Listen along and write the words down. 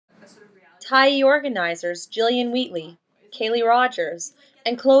Tyee organizers Gillian Wheatley, Kaleigh Rogers,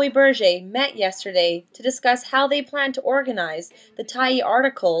 and Chloe Bergé met yesterday to discuss how they plan to organize the Tyee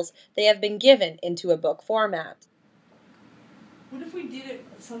articles they have been given into a book format. What if we did it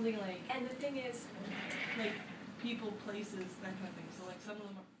something like, and the thing is, like people, places, that kind of thing, so like some of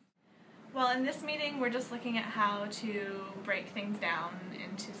them are... Well, in this meeting we're just looking at how to break things down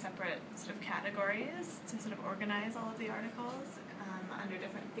into separate sort of categories to sort of organize all of the articles under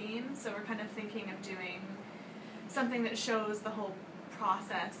different themes. So we're kind of thinking of doing something that shows the whole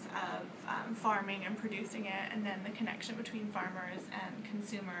process of farming and producing it, and then the connection between farmers and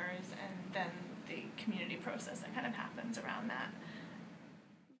consumers, and then the community process that kind of happens around that.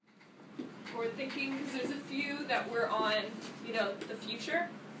 We're thinking, because there's a few that were on, you know, the future,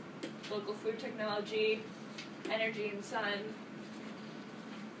 local food technology, energy and sun,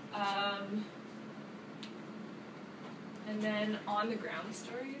 and then on the ground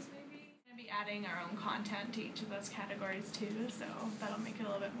stories maybe. We're going to be adding our own content to each of those categories too, so that'll make it a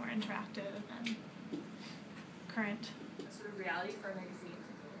little bit more interactive and current. A sort of reality for a magazine.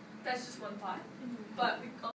 That's just one thought. But we